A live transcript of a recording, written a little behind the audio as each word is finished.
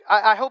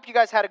I hope you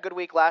guys had a good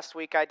week last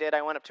week. I did.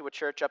 I went up to a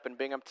church up in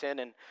Binghamton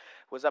and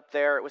was up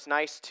there. It was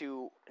nice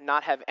to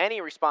not have any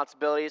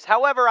responsibilities.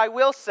 However, I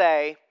will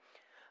say,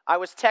 I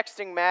was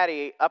texting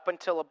Maddie up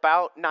until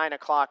about 9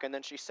 o'clock, and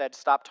then she said,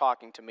 "Stop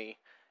talking to me.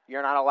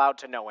 You're not allowed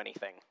to know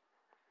anything."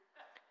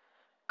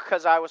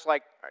 Because I was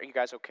like, "Are you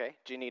guys okay?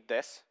 Do you need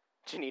this?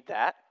 Do you need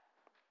that?"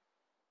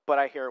 But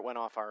I hear it went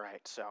off all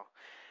right. So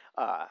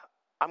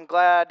I'm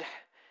glad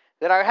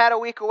that I had a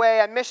week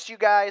away. I missed you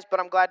guys, but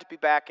I'm glad to be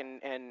back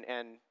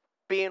and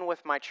being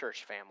with my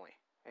church family.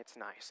 It's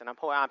nice, and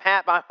I'm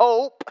happy. I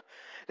hope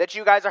that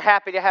you guys are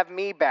happy to have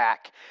me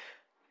back.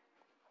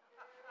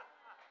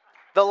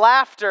 The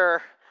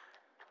laughter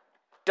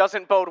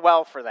doesn't bode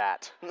well for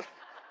that.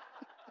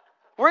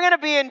 We're going to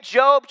be in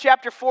Job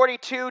chapter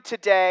 42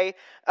 today.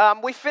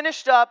 We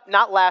finished up,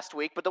 not last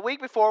week, but the week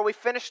before, we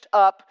finished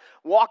up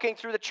walking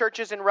through the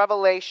churches in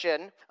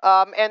Revelation.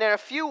 And in a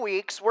few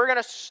weeks, we're going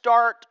to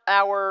start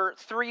our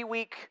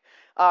 3-week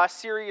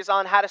series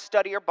on how to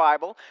study your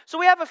Bible. So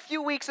we have a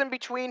few weeks in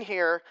between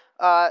here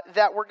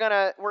that we're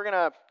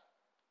gonna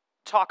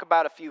talk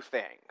about a few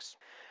things.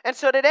 And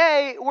so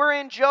today, we're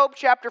in Job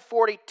chapter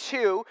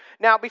 42.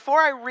 Now, before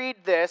I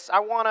read this,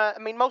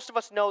 most of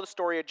us know the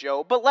story of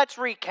Job, but let's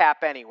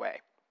recap anyway,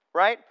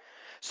 right?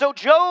 So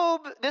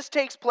Job, this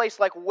takes place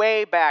like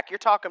way back. You're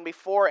talking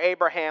before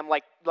Abraham,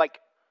 like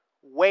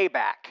way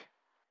back.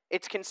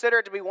 It's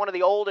considered to be one of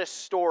the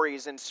oldest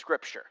stories in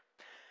Scripture.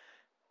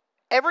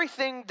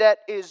 Everything that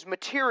is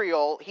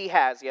material, he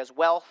has. He has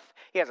wealth,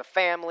 he has a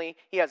family,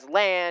 he has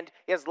land,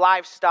 he has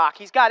livestock.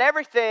 He's got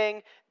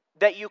everything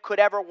that you could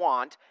ever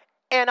want.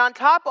 And on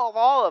top of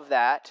all of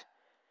that,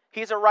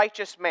 he's a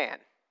righteous man.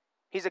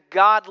 He's a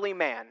godly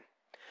man,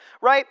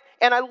 right?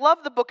 And I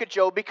love the book of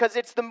Job because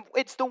it's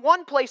the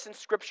one place in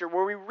Scripture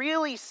where we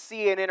really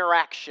see an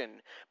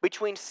interaction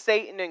between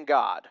Satan and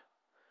God.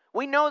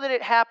 We know that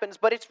it happens,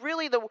 but it's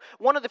really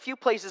one of the few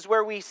places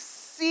where we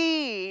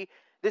see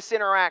this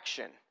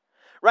interaction,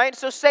 right?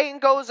 So Satan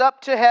goes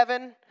up to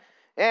heaven,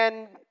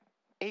 and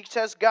he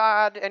says,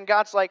 "God," and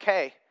God's like,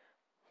 "Hey,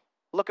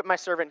 look at my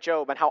servant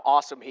Job and how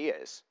awesome he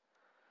is."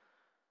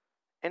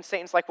 And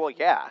Satan's like, "Well,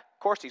 yeah, of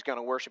course he's going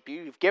to worship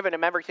you. You've given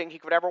him everything he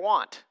could ever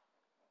want."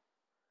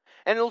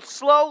 And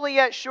slowly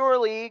yet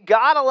surely,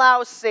 God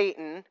allows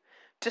Satan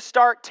to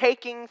start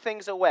taking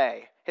things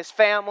away. His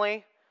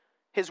family,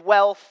 his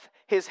wealth,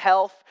 his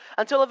health,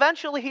 until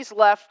eventually he's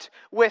left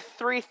with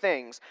 3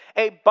 things.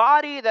 A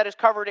body that is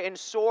covered in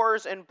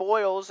sores and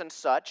boils and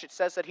such. It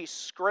says that he's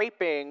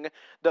scraping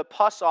the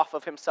pus off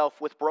of himself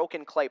with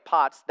broken clay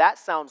pots. That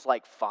sounds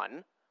like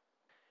fun.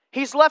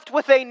 He's left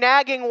with a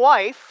nagging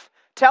wife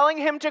telling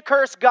him to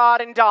curse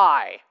God and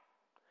die.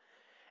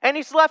 And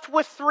he's left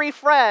with 3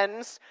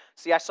 friends.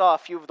 See, I saw a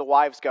few of the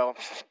wives go,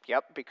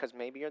 "Yep, because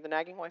maybe you're the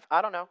nagging wife."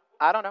 I don't know.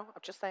 I'm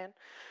just saying.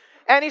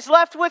 And he's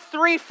left with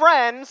 3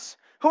 friends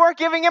who are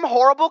giving him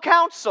horrible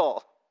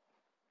counsel.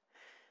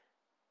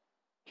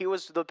 He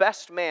was the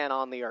best man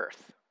on the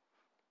earth.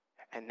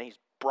 And he's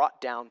brought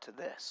down to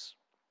this.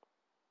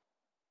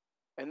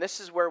 And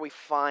this is where we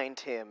find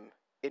him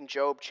in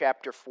Job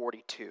chapter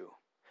 42.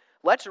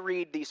 Let's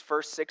read these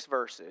first 6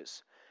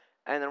 verses,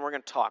 and then we're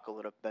going to talk a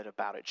little bit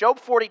about it. Job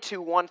 42,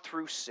 1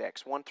 through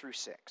 6.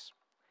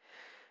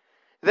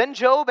 Then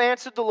Job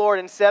answered the Lord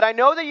and said, "I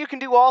know that you can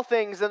do all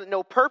things, and that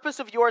no purpose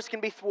of yours can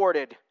be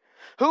thwarted.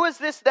 Who is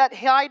this that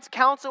hides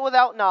counsel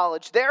without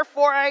knowledge?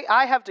 Therefore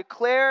I have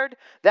declared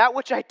that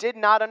which I did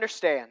not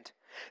understand,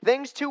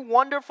 things too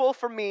wonderful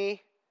for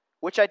me,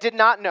 which I did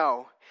not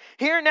know.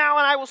 Hear now,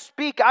 and I will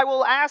speak. I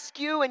will ask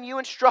you, and you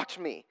instruct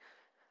me.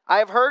 I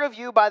have heard of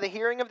you by the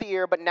hearing of the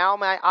ear, but now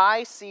my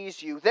eye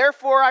sees you.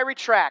 Therefore I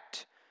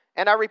retract,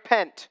 and I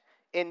repent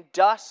in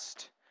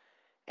dust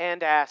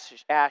and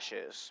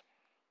ashes."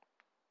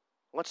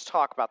 Let's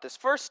talk about this.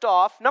 First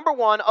off, number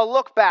one, a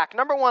look back.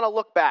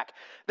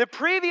 The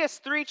previous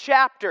 3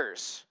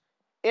 chapters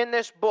in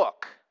this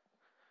book,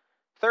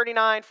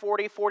 39,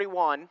 40,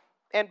 41,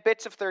 and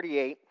bits of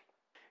 38,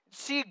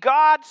 see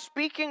God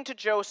speaking to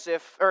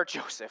Joseph,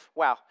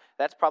 wow,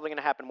 that's probably going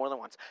to happen more than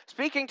once,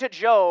 speaking to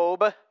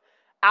Job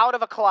out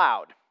of a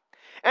cloud.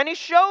 And he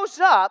shows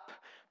up,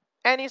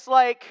 and he's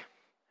like,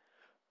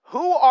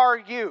 "Who are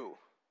you?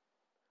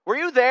 Were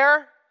you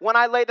there when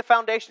I laid the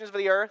foundations of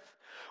the earth?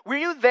 Were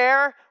you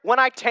there when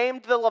I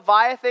tamed the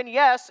Leviathan?"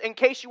 Yes, in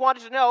case you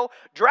wanted to know,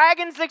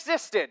 dragons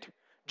existed.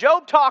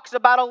 Job talks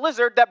about a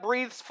lizard that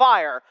breathes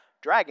fire.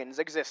 Dragons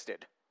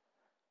existed.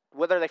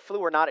 Whether they flew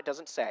or not, it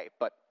doesn't say.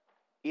 But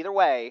either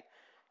way,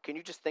 can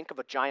you just think of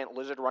a giant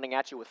lizard running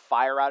at you with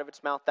fire out of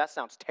its mouth? That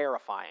sounds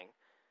terrifying.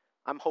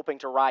 I'm hoping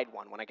to ride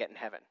one when I get in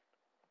heaven.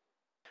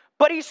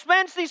 But he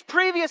spends these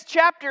previous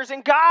chapters,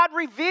 and God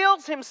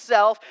reveals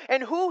himself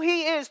and who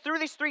he is through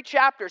these 3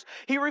 chapters.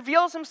 He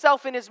reveals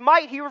himself in his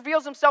might. He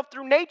reveals himself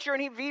through nature,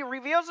 and he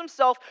reveals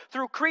himself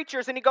through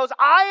creatures. And he goes,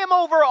 "I am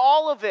over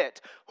all of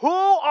it. Who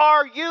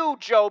are you,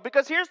 Job?"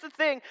 Because here's the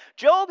thing.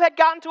 Job had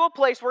gotten to a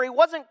place where he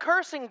wasn't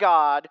cursing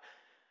God,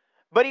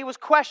 but he was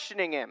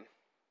questioning him.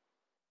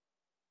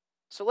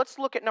 So let's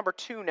look at number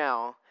 2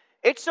 now.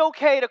 It's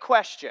okay to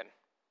question.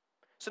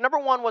 So number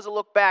one was a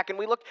look back, and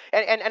we looked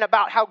and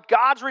about how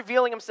God's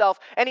revealing himself.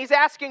 And he's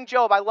asking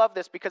Job, I love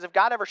this, because if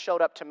God ever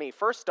showed up to me,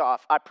 first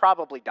off, I'd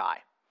probably die.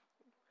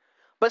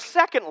 But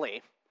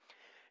secondly,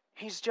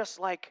 he's just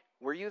like,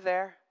 were you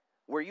there?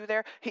 Were you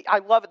there? I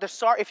love it.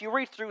 If you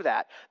read through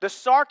that, the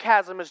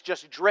sarcasm is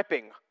just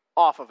dripping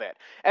off of it.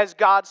 As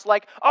God's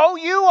like, oh,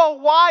 you a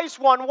wise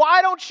one,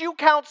 why don't you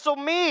counsel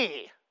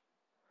me?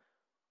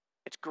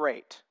 It's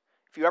great.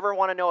 If you ever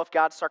want to know if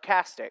God's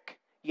sarcastic,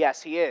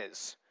 yes, he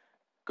is.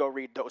 Go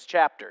read those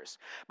chapters.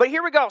 But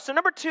here we go. So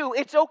number two,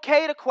 it's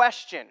okay to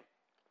question.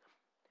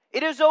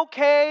 It is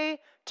okay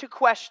to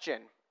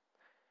question.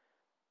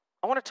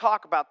 I want to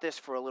talk about this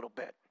for a little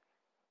bit.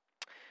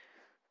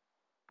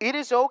 It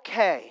is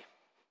okay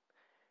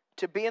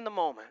to be in the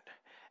moment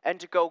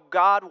and to go,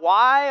 God,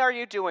 why are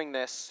you doing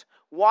this?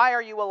 Why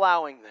are you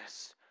allowing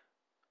this?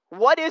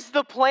 What is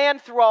the plan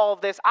through all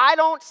of this? I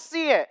don't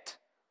see it.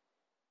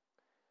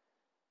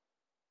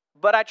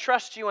 But I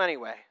trust you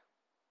anyway.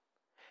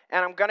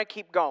 And I'm going to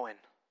keep going.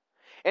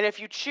 And if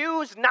you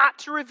choose not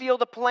to reveal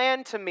the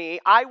plan to me,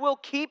 I will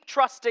keep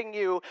trusting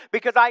you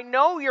because I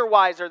know you're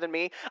wiser than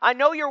me. I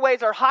know your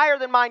ways are higher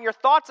than mine. Your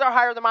thoughts are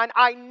higher than mine.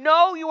 I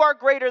know you are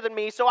greater than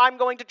me, so I'm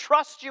going to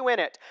trust you in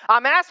it.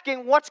 I'm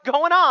asking what's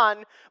going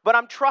on, but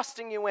I'm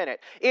trusting you in it.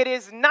 It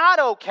is not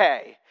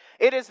okay.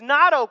 It is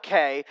not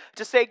okay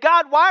to say,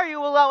 God, why are you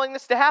allowing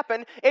this to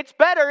happen? It's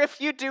better if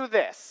you do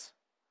this.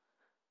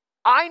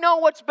 I know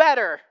what's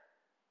better.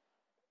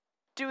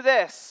 Do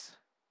this.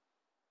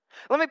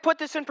 Let me put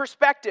this in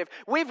perspective.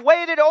 We've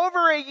waited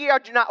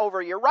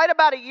right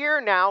about a year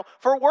now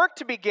for work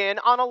to begin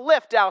on a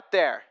lift out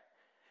there.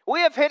 We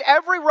have hit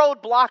every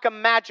roadblock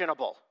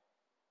imaginable.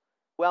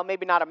 Well,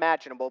 maybe not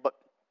imaginable, but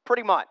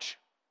pretty much.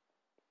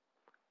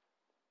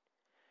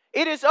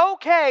 It is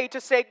okay to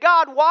say,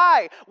 God,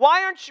 why?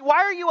 Why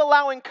are you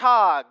allowing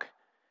COG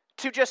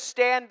to just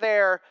stand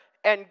there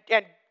and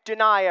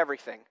deny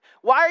everything?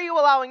 Why are you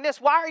allowing this?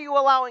 Why are you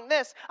allowing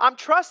this? I'm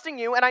trusting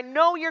you, and I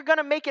know you're going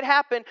to make it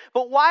happen,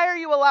 but why are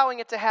you allowing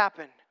it to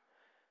happen?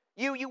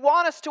 You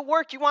want us to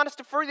work. You want us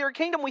to further your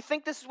kingdom. We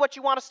think this is what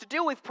you want us to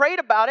do. We've prayed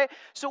about it.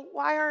 So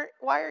why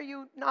are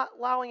you not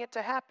allowing it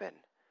to happen?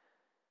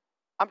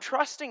 I'm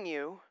trusting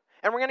you,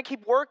 and we're going to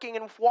keep working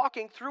and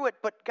walking through it,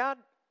 but God,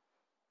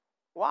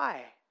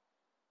 why?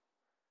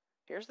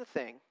 Here's the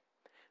thing.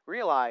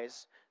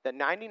 Realize that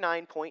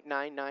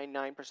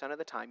 99.999% of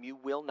the time, you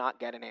will not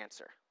get an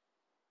answer.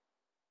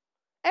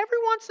 Every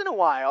once in a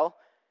while,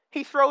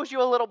 he throws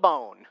you a little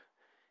bone,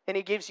 and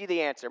he gives you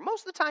the answer.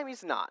 Most of the time,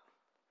 he's not.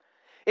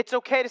 It's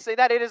okay to say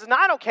that. It is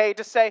not okay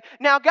to say,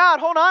 now, God,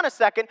 hold on a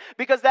second,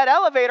 because that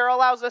elevator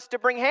allows us to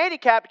bring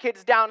handicapped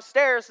kids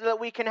downstairs so that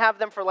we can have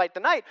them for light the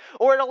night.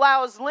 Or it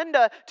allows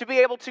Linda to be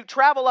able to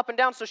travel up and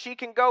down so she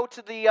can go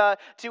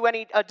to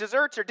any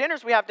desserts or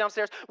dinners we have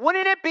downstairs.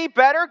 Wouldn't it be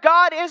better?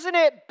 God, isn't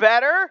it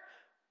better?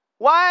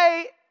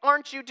 Why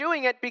aren't you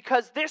doing it?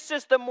 Because this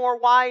is the more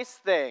wise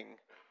thing,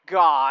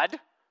 God.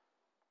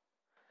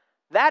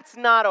 That's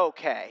not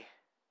okay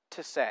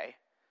to say.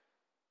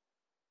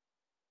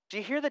 Do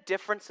you hear the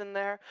difference in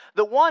there?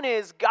 The one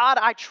is, God,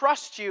 I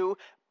trust you,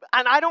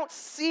 and I don't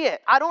see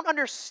it. I don't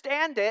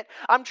understand it.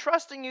 I'm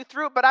trusting you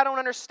through it, but I don't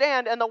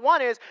understand. And the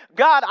one is,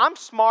 God, I'm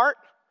smart.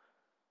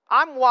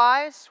 I'm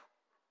wise.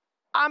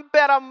 I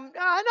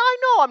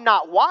know I'm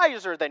not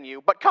wiser than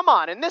you, but come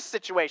on, in this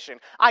situation,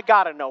 I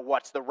got to know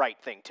what's the right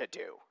thing to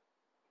do.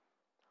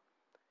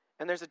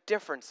 And there's a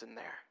difference in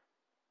there.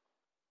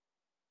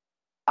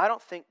 I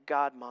don't think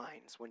God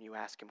minds when you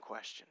ask him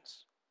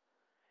questions.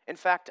 In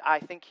fact, I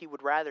think he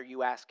would rather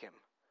you ask him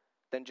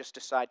than just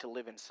decide to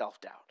live in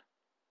self-doubt.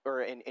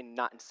 Or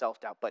not in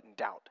self-doubt, but in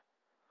doubt.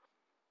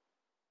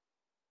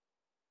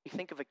 You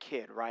think of a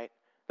kid, right?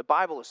 The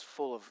Bible is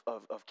full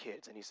of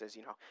kids, and he says,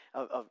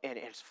 and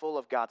it's full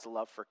of God's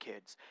love for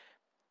kids.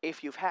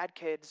 If you've had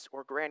kids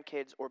or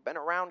grandkids or been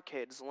around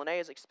kids, Linnea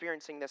is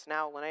experiencing this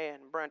now, Linnea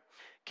and Brent.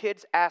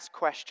 Kids ask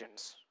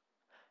questions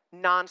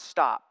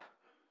nonstop.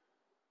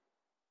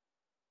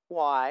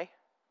 Why?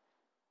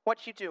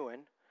 What you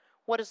doing?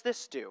 What does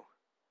this do?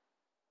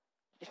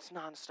 It's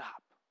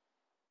nonstop.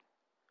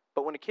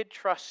 But when a kid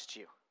trusts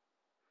you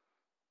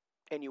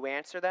and you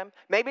answer them,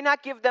 maybe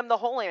not give them the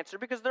whole answer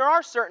because there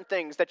are certain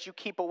things that you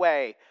keep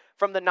away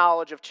from the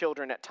knowledge of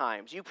children at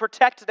times. You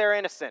protect their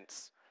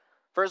innocence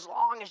for as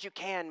long as you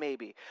can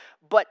maybe.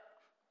 But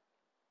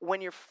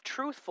when you're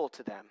truthful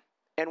to them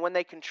and when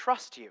they can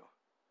trust you,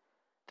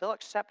 they'll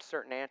accept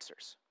certain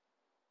answers.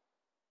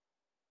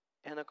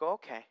 And they'll go,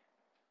 okay,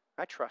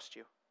 I trust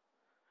you.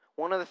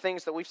 One of the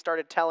things that we've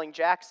started telling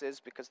Jax is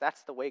because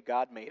that's the way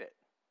God made it.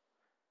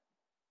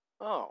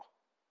 Oh,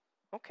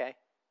 okay.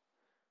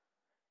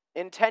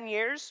 In 10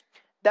 years,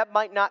 that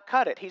might not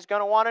cut it. He's going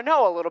to want to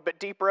know a little bit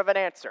deeper of an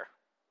answer.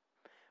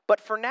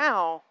 But for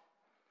now,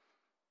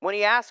 when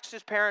he asks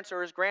his parents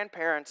or his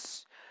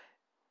grandparents,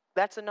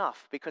 that's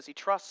enough because he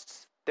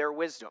trusts their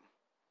wisdom.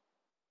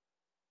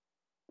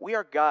 We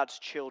are God's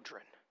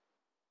children,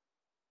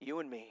 you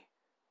and me.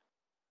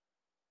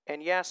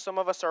 And yes, some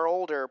of us are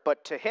older,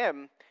 but to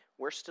him,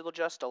 we're still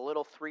just a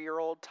little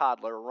 3-year-old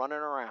toddler running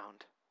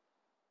around.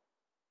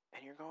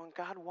 And you're going,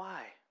 God,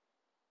 why?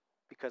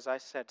 Because I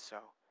said so.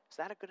 Is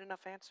that a good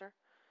enough answer?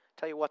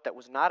 Tell you what, that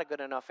was not a good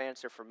enough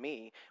answer for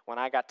me when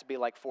I got to be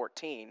like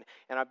 14.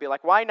 And I'd be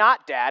like, why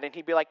not, Dad? And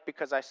he'd be like,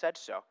 because I said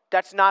so.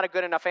 That's not a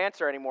good enough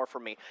answer anymore for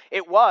me.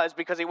 It was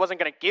because he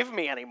wasn't going to give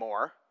me any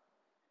more.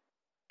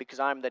 Because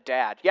I'm the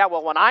dad. Yeah,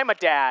 well, when I'm a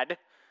dad,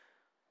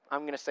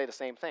 I'm going to say the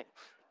same thing.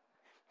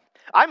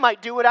 I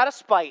might do it out of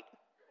spite.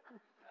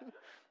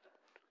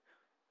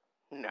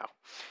 No.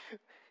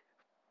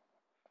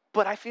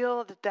 But I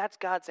feel that that's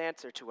God's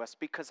answer to us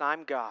because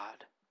I'm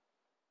God.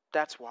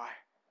 That's why.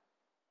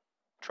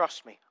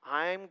 Trust me,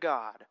 I'm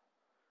God.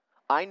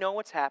 I know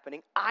what's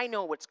happening. I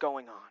know what's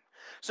going on.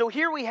 So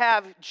here we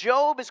have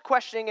Job is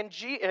questioning and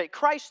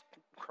Christ,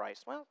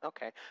 well,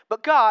 okay.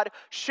 But God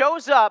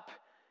shows up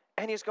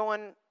and he's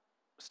going,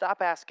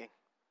 stop asking.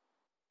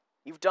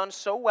 You've done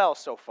so well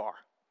so far.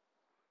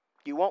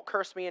 You won't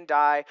curse me and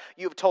die.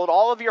 You've told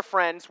all of your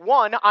friends,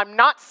 one, I'm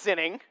not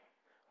sinning,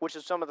 which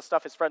is some of the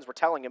stuff his friends were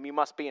telling him. You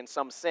must be in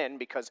some sin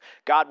because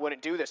God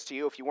wouldn't do this to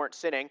you if you weren't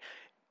sinning.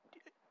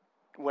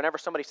 Whenever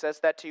somebody says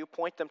that to you,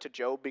 point them to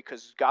Job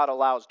because God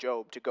allows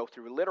Job to go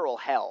through literal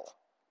hell.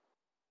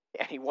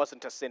 And he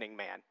wasn't a sinning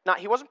man.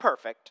 He wasn't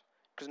perfect,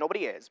 because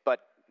nobody is, but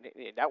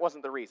that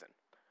wasn't the reason.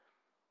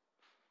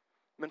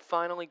 And then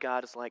finally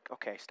God is like,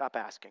 okay, stop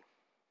asking.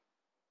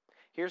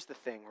 Here's the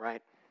thing,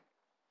 right?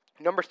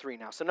 Number 3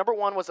 now. So number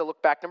 1 was a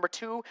look back. Number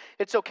 2,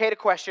 it's okay to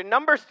question.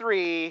 Number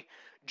 3,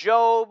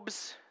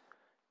 Job's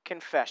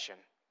confession.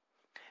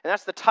 And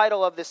that's the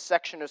title of this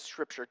section of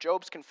Scripture,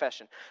 Job's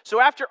confession.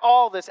 So after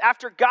all this,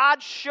 after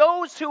God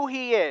shows who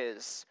he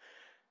is,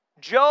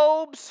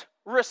 Job's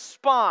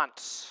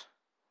response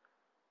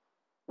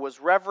was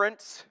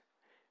reverence,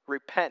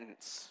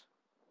 repentance,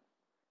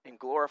 and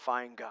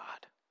glorifying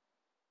God.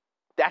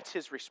 That's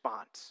his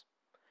response.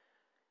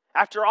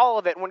 After all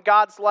of it, when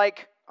God's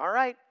like, all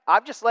right,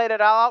 I've just laid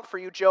it all out for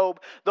you, Job.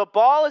 The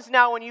ball is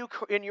now in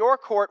your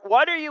court.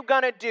 What are you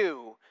going to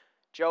do?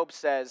 Job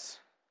says,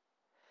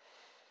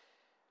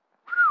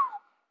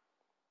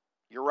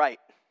 you're right.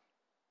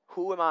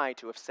 Who am I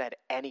to have said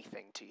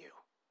anything to you?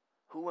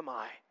 Who am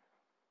I?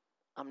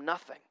 I'm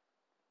nothing.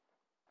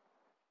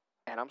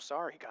 And I'm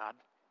sorry, God.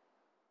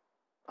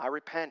 I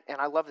repent, and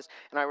I love this,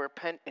 and I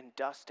repent in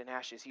dust and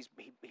ashes. He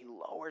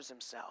lowers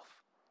himself.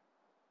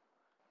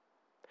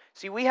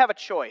 See, we have a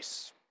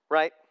choice,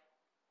 right?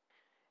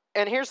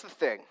 And here's the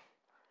thing.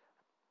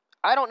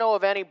 I don't know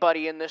of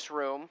anybody in this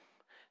room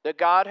that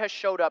God has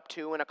showed up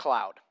to in a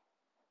cloud.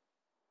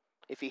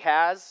 If he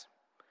has,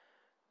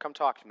 come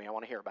talk to me. I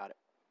want to hear about it.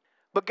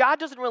 But God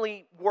doesn't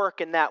really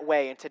work in that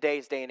way in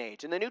today's day and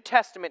age. In the New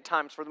Testament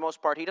times, for the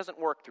most part, he doesn't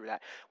work through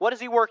that. What does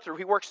he work through?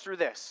 He works through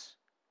this.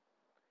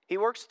 He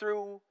works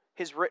through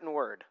his written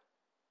word.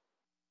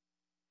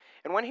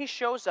 And when he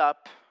shows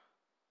up,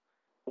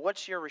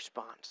 what's your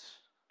response?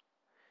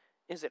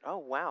 Is it, oh,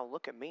 wow,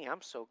 look at me.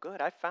 I'm so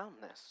good. I found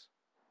this.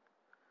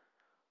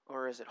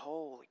 Or is it,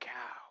 holy cow,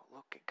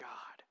 look at God.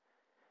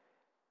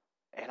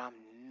 And I'm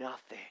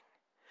nothing.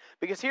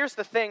 Because here's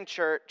the thing,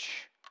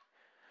 church.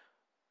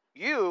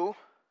 You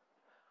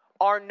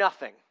are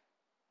nothing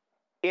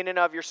in and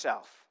of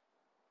yourself.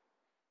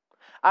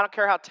 I don't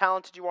care how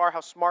talented you are,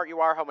 how smart you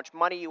are, how much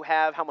money you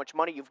have, how much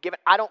money you've given.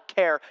 I don't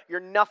care. You're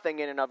nothing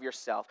in and of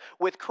yourself.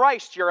 With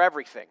Christ, you're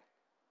everything.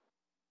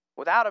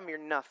 Without him, you're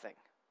nothing.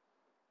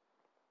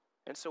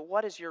 And so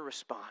what is your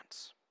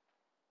response?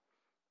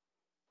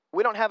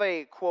 We don't have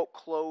a, quote,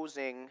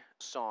 closing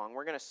song.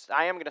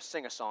 I am going to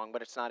sing a song,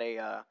 but it's not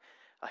a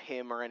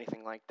hymn or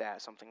anything like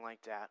that, something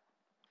like that.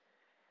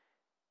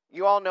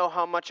 You all know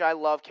how much I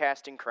love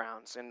Casting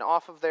Crowns, and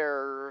off of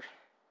their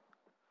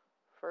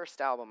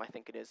first album, I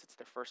think it is. It's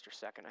their first or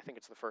second. I think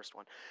it's the first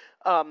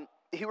one.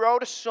 He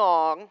wrote a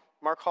song,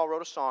 Mark Hall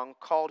wrote a song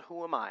called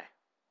Who Am I?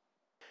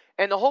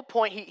 And the whole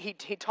point,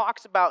 he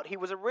talks about, he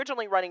was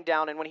originally writing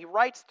down, and when he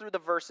writes through the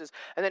verses,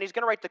 and then he's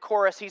going to write the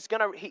chorus, his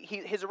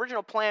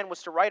original plan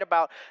was to write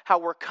about how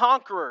we're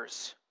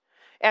conquerors,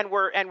 and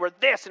we're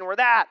this, and we're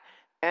that.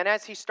 And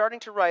as he's starting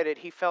to write it,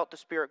 he felt the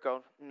Spirit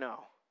go,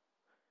 no,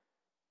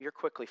 you're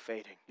quickly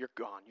fading. You're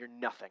gone. You're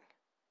nothing.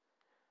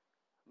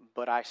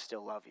 But I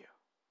still love you.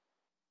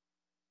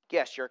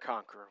 Yes, you're a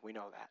conqueror. We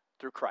know that.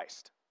 Through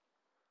Christ.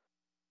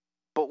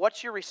 But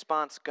what's your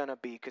response going to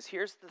be? Because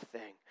here's the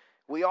thing.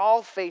 We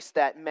all face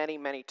that many,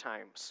 many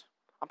times.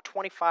 I'm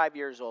 25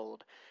 years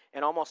old,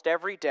 and almost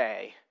every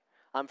day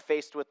I'm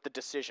faced with the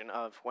decision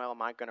of, well,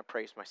 am I going to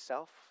praise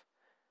myself,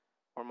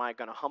 or am I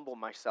going to humble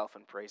myself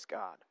and praise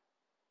God?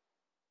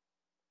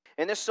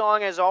 And this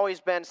song has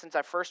always been, since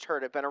I first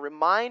heard it, been a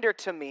reminder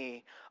to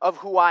me of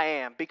who I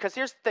am. Because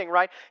here's the thing,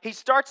 right? He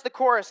starts the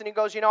chorus and he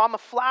goes, I'm a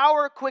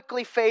flower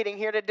quickly fading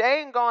here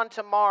today and gone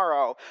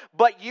tomorrow.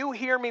 But you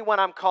hear me when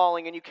I'm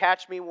calling and you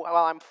catch me while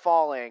I'm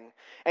falling.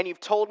 And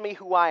you've told me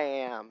who I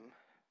am.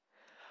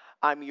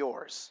 I'm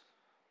yours.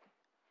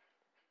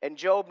 And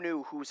Job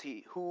knew who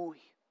he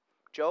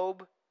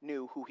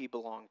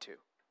belonged to.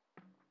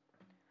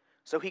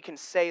 so he can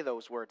say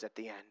those words at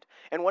the end.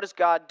 And what does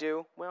God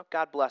do? Well,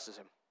 God blesses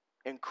him.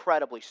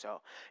 Incredibly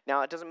so.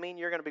 Now, it doesn't mean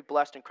you're going to be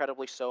blessed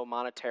incredibly so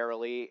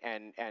monetarily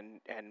and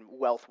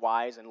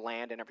wealth-wise and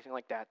land and everything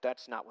like that.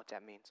 That's not what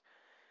that means.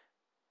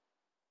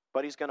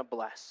 But he's going to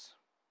bless.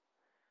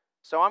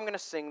 So I'm going to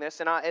sing this,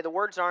 and the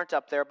words aren't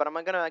up there, but I'm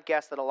going to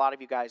guess that a lot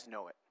of you guys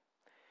know it.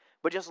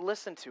 But just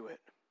listen to it.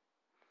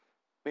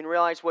 I mean,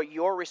 realize what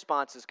your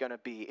response is going to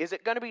be. Is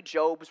it going to be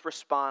Job's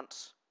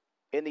response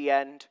in the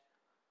end?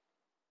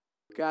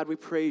 God, we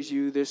praise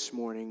you this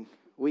morning.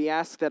 We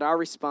ask that our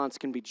response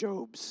can be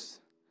Job's.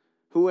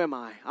 Who am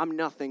I? I'm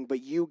nothing,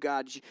 but you,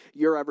 God,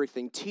 you're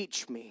everything.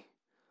 Teach me,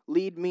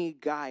 lead me,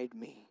 guide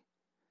me.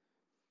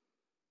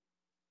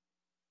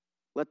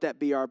 Let that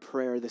be our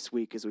prayer this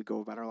week as we go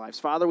about our lives.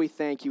 Father, we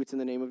thank you. It's in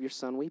the name of your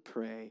Son we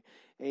pray.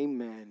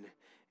 Amen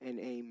and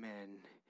amen.